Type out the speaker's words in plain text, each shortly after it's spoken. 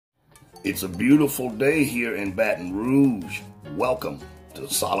It's a beautiful day here in Baton Rouge. Welcome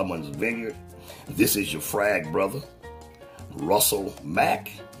to Solomon's Vineyard. This is your frag brother, Russell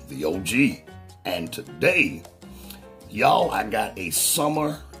Mack, the OG. And today, y'all, I got a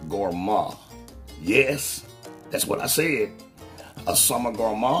summer gourmand. Yes, that's what I said. A summer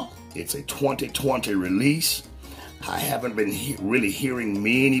gourmand. It's a 2020 release. I haven't been really hearing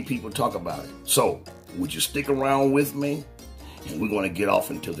many people talk about it. So, would you stick around with me? And we're going to get off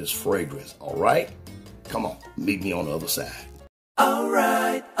into this fragrance, all right? Come on, meet me on the other side. All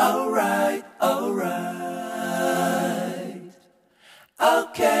right, all right, all right.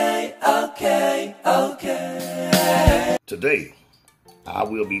 Okay, okay, okay. Today, I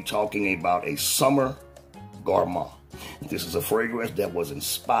will be talking about a summer gourmand. This is a fragrance that was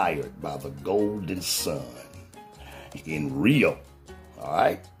inspired by the golden sun in Rio, all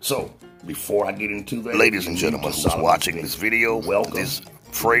right? So, before I get into that, ladies and gentlemen who's watching this video, welcome. This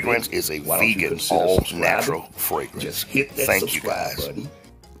fragrance is a vegan, all-natural fragrance. Just hit that Thank you, subscribe guys. button.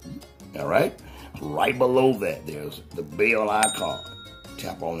 All right? Right below that, there's the bell icon.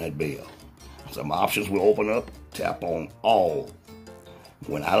 Tap on that bell. Some options will open up. Tap on all.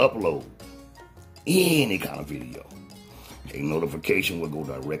 When I upload any kind of video, a notification will go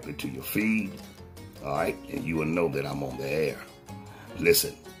directly to your feed. All right? And you will know that I'm on the air.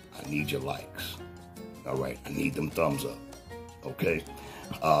 Listen. I need your likes. All right, I need them thumbs up. Okay,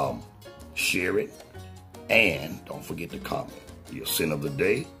 share it, and don't forget to comment your scent of the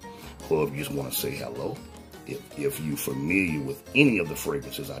day, or if you just want to say hello. If you're familiar with any of the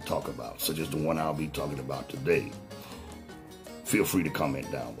fragrances I talk about, such as the one I'll be talking about today, feel free to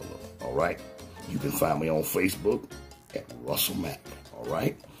comment down below. All right, you can find me on Facebook at Russell Mack. All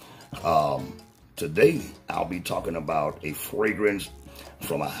right, today I'll be talking about a fragrance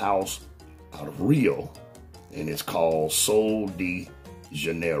from a house out of Rio, and it's called SOL de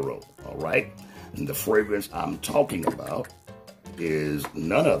Janeiro, all right? And the fragrance I'm talking about is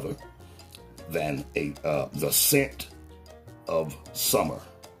none other than the scent of summer,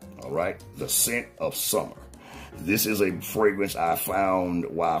 all right? The scent of summer. This is a fragrance I found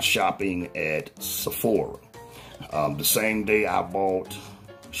while shopping at Sephora. The same day I bought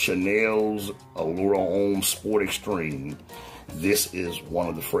Chanel's Allure Homme Sport Extreme. This is one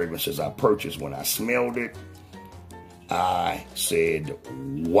of the fragrances I purchased. When I smelled it, I said,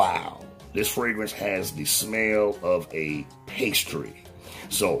 wow, this fragrance has the smell of a pastry.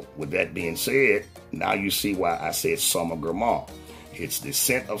 So with that being said, now you see why I said summer gourmand. It's the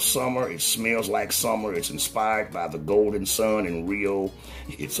scent of summer. It smells like summer. It's inspired by the golden sun in Rio.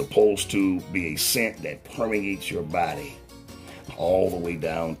 It's supposed to be a scent that permeates your body all the way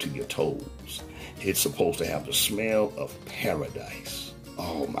down to your toes. It's supposed to have the smell of paradise.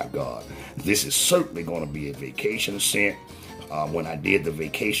 Oh my God. This is certainly going to be a vacation scent. When I did the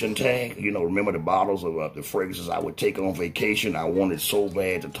vacation tag, you know, remember the bottles of the fragrances I would take on vacation? I wanted so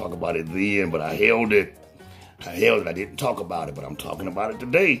bad to talk about it then, but I held it. I didn't talk about it, but I'm talking about it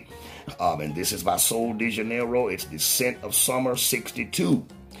today. And this is by SOL de Janeiro. It's the scent of summer 62.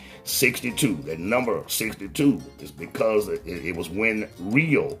 62, that number 62 is because it was when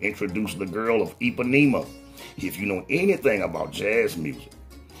Rio introduced the girl of Ipanema. If you know anything about jazz music,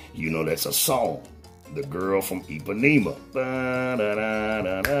 you know that's a song, The Girl from Ipanema.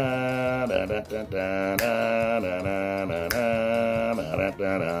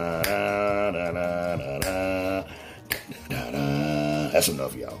 That's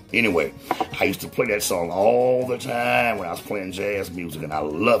enough, y'all. Anyway, I used to play that song all the time when I was playing jazz music, and I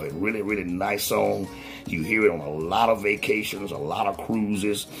love it. Really, really nice song. You hear it on a lot of vacations, a lot of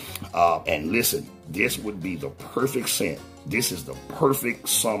cruises. And listen, this would be the perfect scent. This is the perfect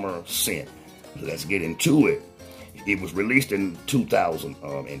summer scent. Let's get into it. It was released in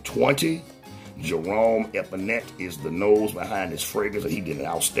 2020. Jerome Epinette is the nose behind this fragrance. He did an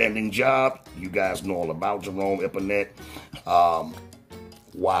outstanding job. You guys know all about Jerome Epinette.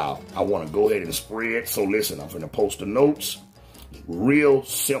 Wow, I want to go ahead and spray it. So listen, I'm going to post the notes. Real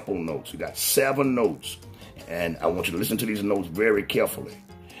simple notes. You got 7 notes. And I want you to listen to these notes very carefully.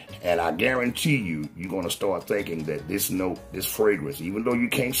 And I guarantee you, you're going to start thinking that this note, this fragrance, even though you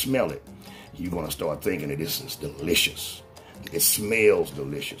can't smell it, you're going to start thinking that this is delicious. It smells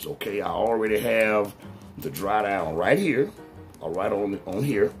delicious, okay? I already have the dry down right here, all right, on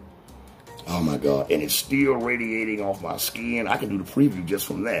here. Oh my God, and it's still radiating off my skin. I can do the preview just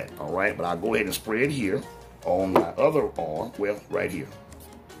from that, all right? But I'll go ahead and spray it here on my other arm, well, right here.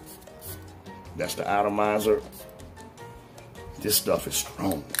 That's the atomizer. This stuff is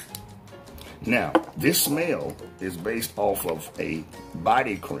strong. Now, this smell is based off of a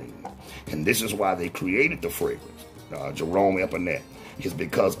body cream, and this is why they created the fragrance, Jerome Epinette. is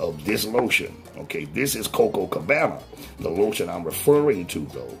because of this lotion. Okay, this is Coco Cabana. The lotion I'm referring to,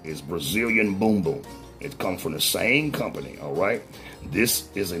 though, is Brazilian Boom Boom. It comes from the same company, all right? This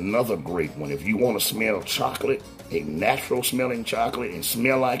is another great one. If you want to smell chocolate, a natural smelling chocolate, and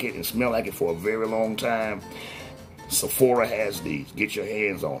smell like it for a very long time, Sephora has these. Get your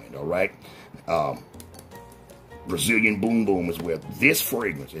hands on it, all right? Brazilian Boom Boom is where this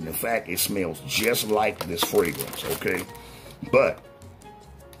fragrance, and in fact, it smells just like this fragrance, okay? But,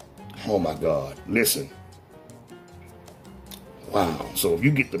 oh my God, listen. Wow, so if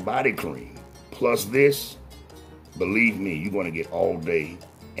you get the body cream plus this, believe me, you're going to get all day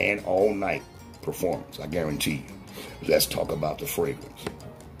and all night performance, I guarantee you. Let's talk about the fragrance.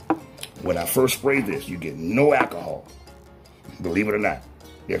 When I first spray this, you get no alcohol. Believe it or not,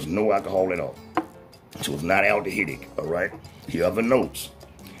 there's no alcohol at all. So it's not aldehydic, all right? Here are the notes.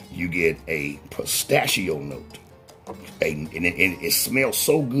 You get a pistachio note. And it smells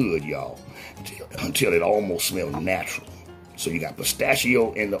so good, y'all, until it almost smells natural. So you got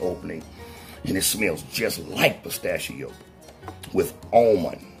pistachio in the opening, and it smells just like pistachio with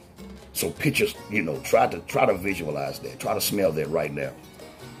almond. So pictures, try to visualize that. Try to smell that right now.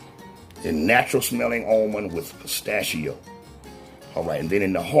 A natural smelling almond with pistachio. All right, and then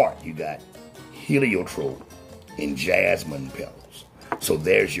in the heart, you got heliotrope and jasmine petals. So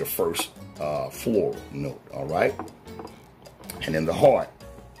there's your first floral note, all right? And in the heart,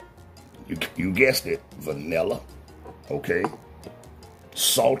 you guessed it, vanilla, okay?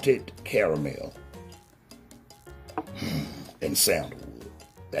 Salted caramel and sandalwood.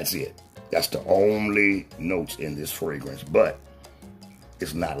 That's it. That's the only notes in this fragrance, but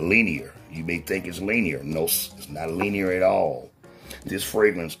it's not linear. You may think it's linear. No, it's not linear at all. This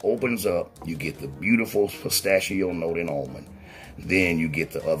fragrance opens up, you get the beautiful pistachio note and almond. Then you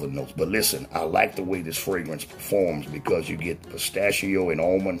get the other notes. But listen, I like the way this fragrance performs because you get pistachio and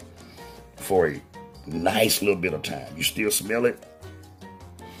almond for a nice little bit of time. You still smell it.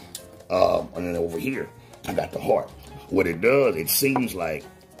 And then over here, I got the heart. What it does, it seems like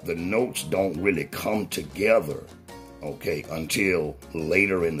the notes don't really come together, okay, until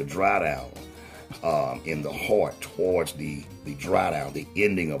later in the dry down. In the heart towards the dry down, the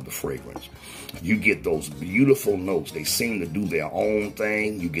ending of the fragrance. You get those beautiful notes. They seem to do their own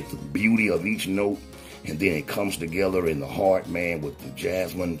thing. You get the beauty of each note, and then it comes together in the heart, man, with the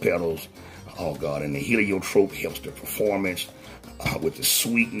jasmine petals. Oh, God, and the heliotrope helps the performance with the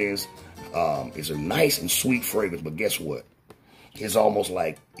sweetness. It's a nice and sweet fragrance, but guess what? It's almost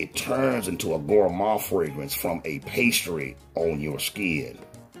like it turns into a gourmand fragrance from a pastry on your skin.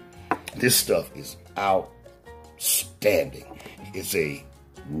 This stuff is outstanding. It's a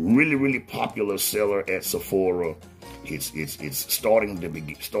really, really popular seller at Sephora. It's starting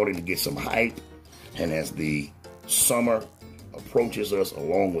to get some hype, and as the summer approaches us,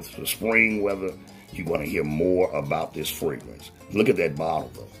 along with the spring weather, you're going to hear more about this fragrance. Look at that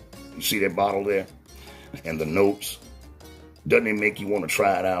bottle, though. You see that bottle there, and the notes. Doesn't it make you want to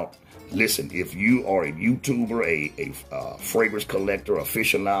try it out? Listen, if you are a YouTuber, a fragrance collector,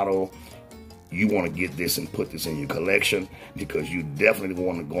 aficionado, you want to get this and put this in your collection because you definitely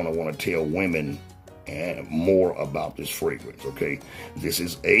going to want to tell women more about this fragrance, okay? This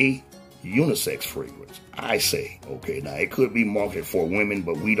is a unisex fragrance, I say, okay? Now, it could be marketed for women,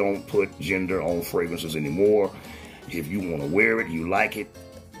 but we don't put gender on fragrances anymore. If you want to wear it, you like it,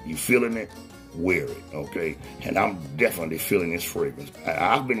 you feeling it, wear it, okay? And I'm definitely feeling this fragrance.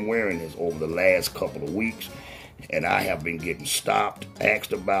 I've been wearing this over the last couple of weeks, and I have been getting stopped,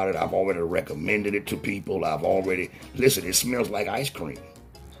 asked about it. I've already recommended it to people. Listen, it smells like ice cream.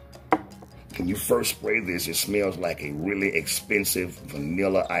 When you first spray this, it smells like a really expensive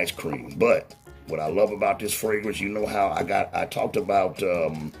vanilla ice cream. But what I love about this fragrance, you know how I talked about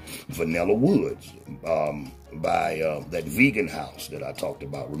Vanilla Woods by that vegan house that I talked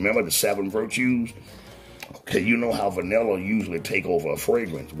about. Remember the 7 virtues? Okay, you know how vanilla usually take over a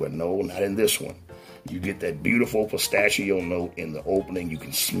fragrance. Well, no, not in this one. You get that beautiful pistachio note in the opening. You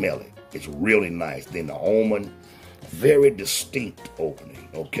can smell it. It's really nice. Then the almond, very distinct opening,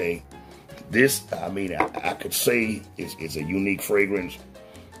 okay? This, I mean, I could say it's a unique fragrance.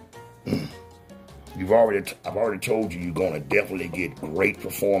 I've already told you you're going to definitely get great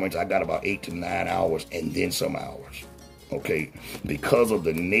performance. I got about 8 to 9 hours and then some hours, okay? Because of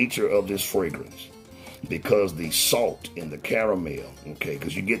the nature of this fragrance. Because the salt in the caramel, okay,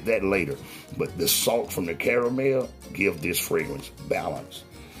 because you get that later, but the salt from the caramel gives this fragrance balance.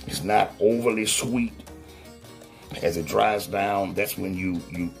 It's not overly sweet. As it dries down, that's when you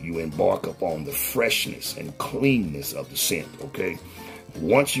embark upon the freshness and cleanness of the scent, okay?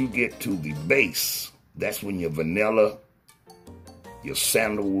 Once you get to the base, that's when your vanilla your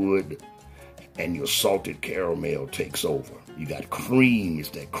sandalwood, and your salted caramel takes over. You got cream. It's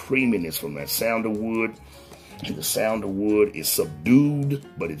that creaminess from that sandalwood. And the sandalwood is subdued,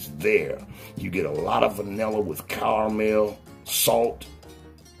 but it's there. You get a lot of vanilla with caramel, salt,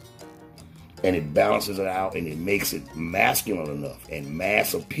 and it balances it out, and it makes it masculine enough and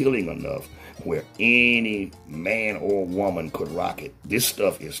mass appealing enough where any man or woman could rock it. This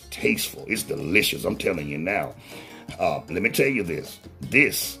stuff is tasteful. It's delicious. I'm telling you now. Let me tell you this.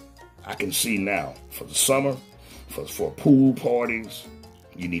 This I can see now for the summer, for pool parties,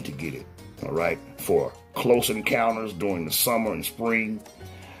 you need to get it. All right, for close encounters during the summer and spring,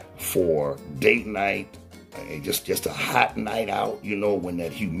 for date night, just a hot night out, you know, when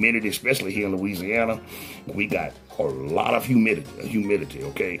that humidity, especially here in Louisiana, we got a lot of humidity,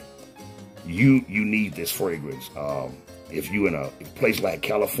 okay? You need this fragrance. If you in a place like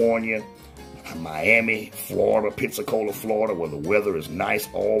California, Miami, Florida, Pensacola, Florida, where the weather is nice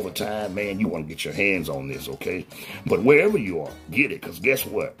all the time, man, you want to get your hands on this, okay? But wherever you are, get it, because guess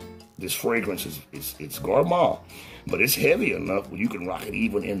what? This fragrance it's gourmand, but it's heavy enough where you can rock it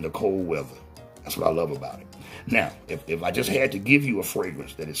even in the cold weather. That's what I love about it. Now, if I just had to give you a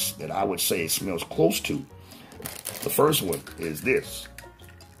fragrance that I would say smells close to, the first one is this.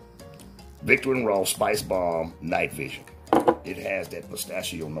 Victor & Ross Spice Bomb Night Vision. It has that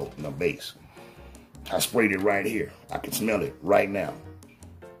pistachio note in the base. I sprayed it right here. I can smell it right now.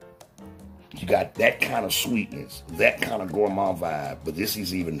 You got that kind of sweetness, that kind of gourmand vibe, but this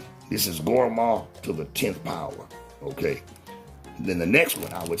is gourmand to the 10th power, okay? Then the next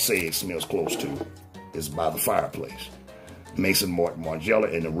one I would say it smells close to is By the Fireplace. Mason Martin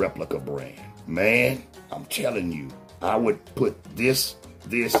Margiela and the Replica brand. Man, I'm telling you, I would put this,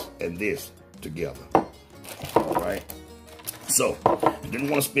 and this together, all right? So, I didn't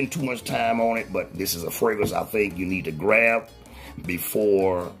want to spend too much time on it, but this is a fragrance I think you need to grab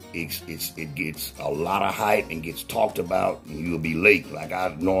before it gets a lot of hype and gets talked about, and you'll be late like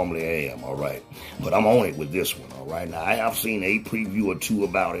I normally am, all right? But I'm on it with this one, all right? Now, I have seen a preview or two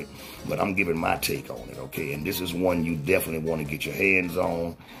about it, but I'm giving my take on it, okay? And this is one you definitely want to get your hands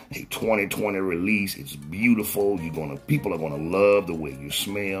on. A 2020 release. It's beautiful. People are gonna love the way you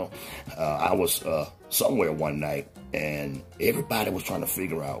smell. I was somewhere one night, and everybody was trying to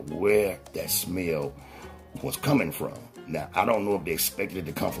figure out where that smell was coming from. Now, I don't know if they expected it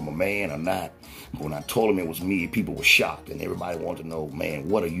to come from a man or not, but when I told them it was me, people were shocked, and everybody wanted to know, man,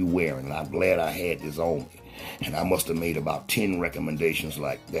 what are you wearing? And I'm glad I had this on me. And I must have made about 10 recommendations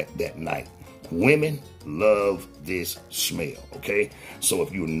like that night. Women love this smell, okay? So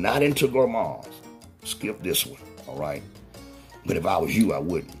if you're not into gourmands, skip this one, all right? But if I was you, I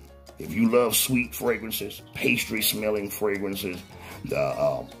wouldn't. If you love sweet fragrances, pastry-smelling fragrances,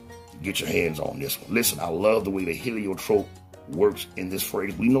 get your hands on this one. Listen, I love the way the heliotrope works in this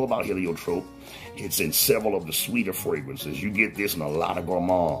fragrance. We know about heliotrope. It's in several of the sweeter fragrances. You get this in a lot of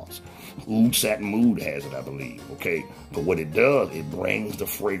gourmands. Oud Satin Mood has it, I believe, okay? But what it does, it brings the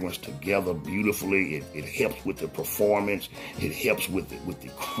fragrance together beautifully. It helps with the performance. It helps with the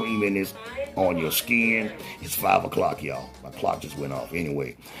creaminess on your skin. It's 5 o'clock, y'all. My clock just went off.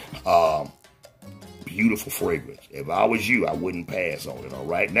 Anyway, beautiful fragrance. If I was you, I wouldn't pass on it, all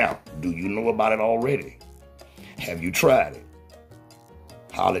right? Now, do you know about it already? Have you tried it?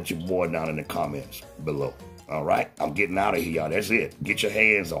 Holler at your boy down in the comments below, all right? I'm getting out of here, y'all. That's it. Get your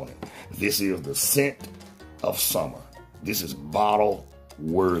hands on it. This is the scent of summer. This is bottle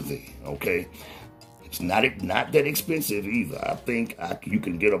worthy, okay? It's not that expensive either. I think you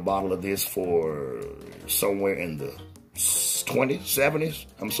can get a bottle of this for somewhere in the 20s, 70s.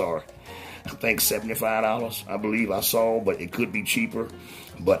 I'm sorry. I think $75, I believe I saw, but it could be cheaper.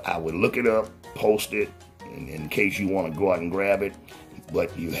 But I would look it up, post it, in case you want to go out and grab it.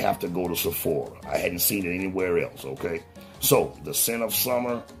 But you have to go to Sephora. I hadn't seen it anywhere else, okay? So, The Scent of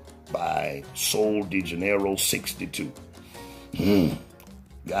Summer by SOL de Janeiro 62.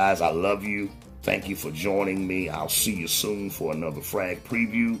 Guys, I love you. Thank you for joining me. I'll see you soon for another frag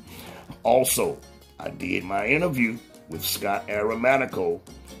preview. Also, I did my interview with Scott Aromatico.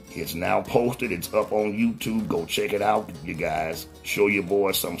 It's now posted. It's up on YouTube. Go check it out, you guys. Show your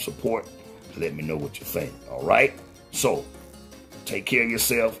boy some support. Let me know what you think, all right? So, take care of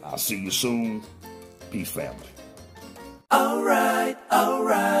yourself. I'll see you soon. Peace, family. All right, all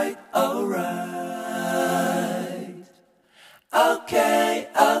right, all right.